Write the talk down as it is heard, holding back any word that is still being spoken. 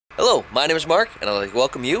Hello, my name is Mark, and I'd like to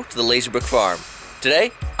welcome you to the Brook Farm.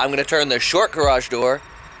 Today, I'm going to turn the short garage door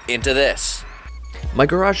into this. My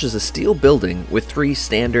garage is a steel building with 3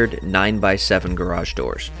 standard 9x7 garage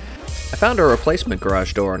doors. I found a replacement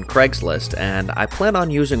garage door on Craigslist, and I plan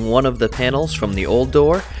on using one of the panels from the old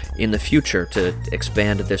door in the future to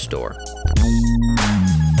expand this door.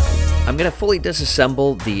 I'm going to fully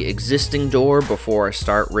disassemble the existing door before I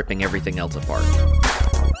start ripping everything else apart.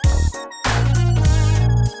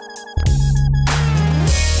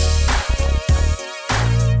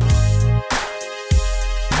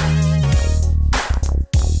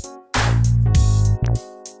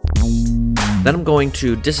 Then I'm going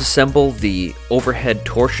to disassemble the overhead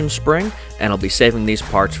torsion spring, and I'll be saving these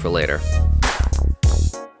parts for later.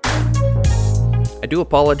 I do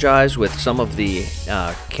apologize with some of the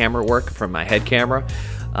camera work from my head camera.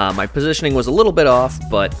 My positioning was a little bit off,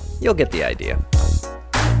 but you'll get the idea.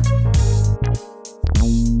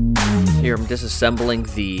 Here I'm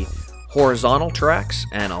disassembling the horizontal tracks,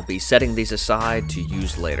 and I'll be setting these aside to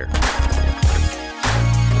use later.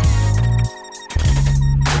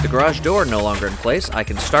 With the garage door no longer in place, I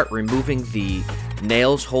can start removing the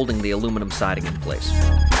nails holding the aluminum siding in place.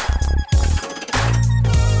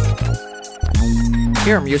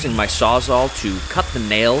 Here I'm using my Sawzall to cut the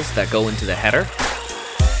nails that go into the header.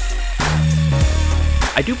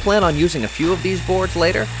 I do plan on using a few of these boards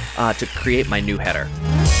later to create my new header.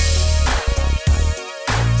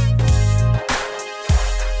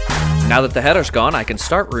 Now that the header's gone, I can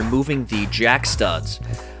start removing the jack studs.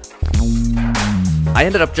 I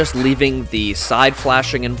ended up just leaving the side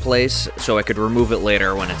flashing in place so I could remove it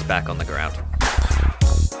later when it's back on the ground.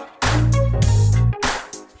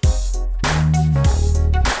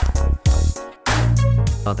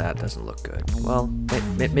 Oh, that doesn't look good. Well,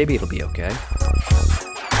 maybe it'll be okay.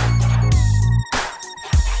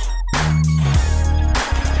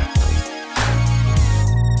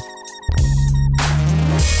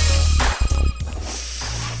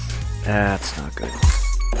 That's not good.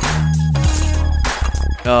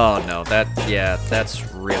 Oh no, that's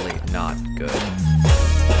really not good.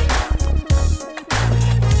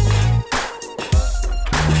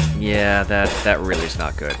 Yeah, that really is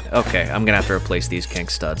not good. Okay, I'm gonna have to replace these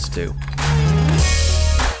kink studs too.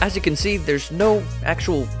 As you can see, there's no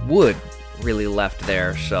actual wood really left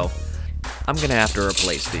there, so I'm gonna have to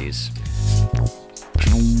replace these.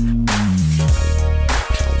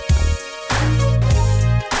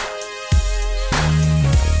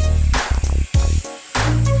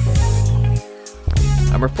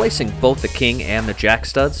 I'm replacing both the king and the jack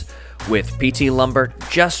studs with PT lumber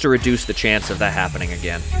just to reduce the chance of that happening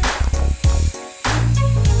again.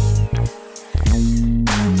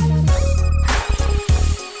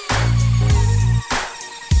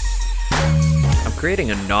 I'm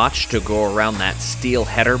creating a notch to go around that steel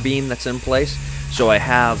header beam that's in place, so I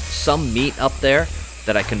have some meat up there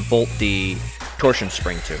that I can bolt the torsion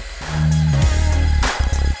spring to.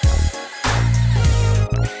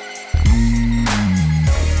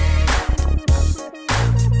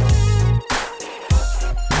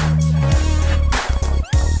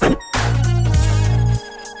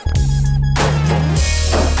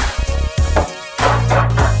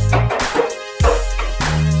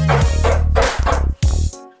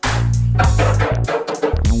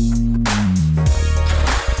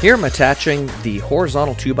 Here I'm attaching the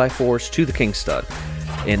horizontal 2x4s to the king stud.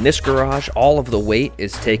 In this garage, all of the weight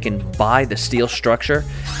is taken by the steel structure,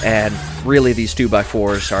 and really these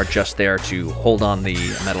 2x4s are just there to hold on the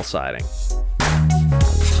metal siding.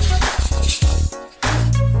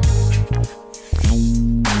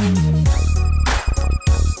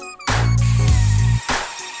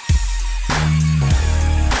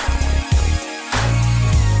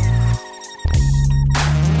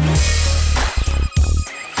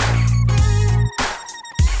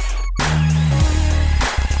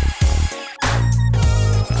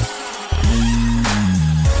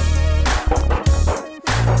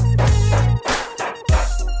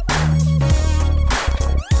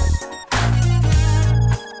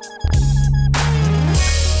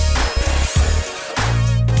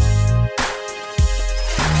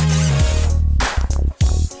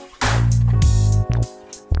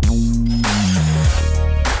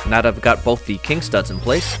 Now that I've got both the king studs in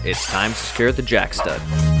place, it's time to secure the jack stud.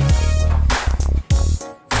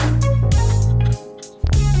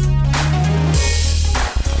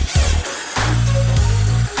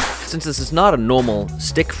 Since this is not a normal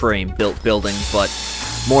stick frame built building, but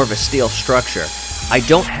more of a steel structure, I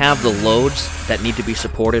don't have the loads that need to be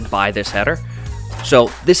supported by this header,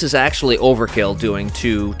 so this is actually overkill doing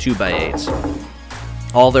two 2x8s.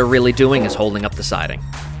 All they're really doing is holding up the siding.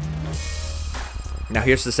 Now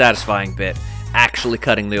here's the satisfying bit, actually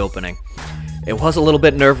cutting the opening. It was a little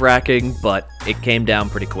bit nerve-wracking, but it came down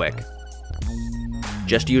pretty quick.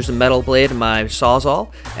 Just used a metal blade in my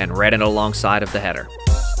Sawzall and ran it alongside of the header.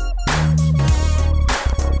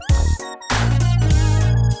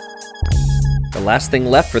 The last thing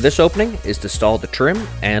left for this opening is to install the trim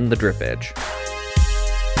and the drip edge.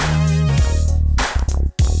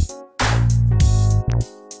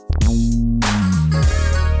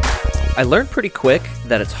 I learned pretty quick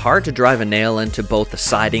that it's hard to drive a nail into both the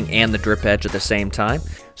siding and the drip edge at the same time,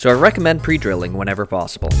 so I recommend pre-drilling whenever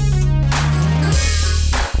possible.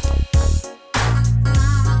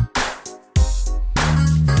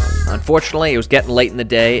 Unfortunately, it was getting late in the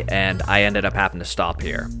day and I ended up having to stop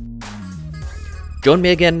here. Join me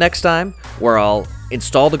again next time, where I'll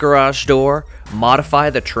install the garage door,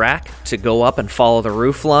 modify the track to go up and follow the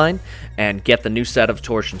roof line, and get the new set of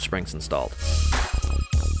torsion springs installed.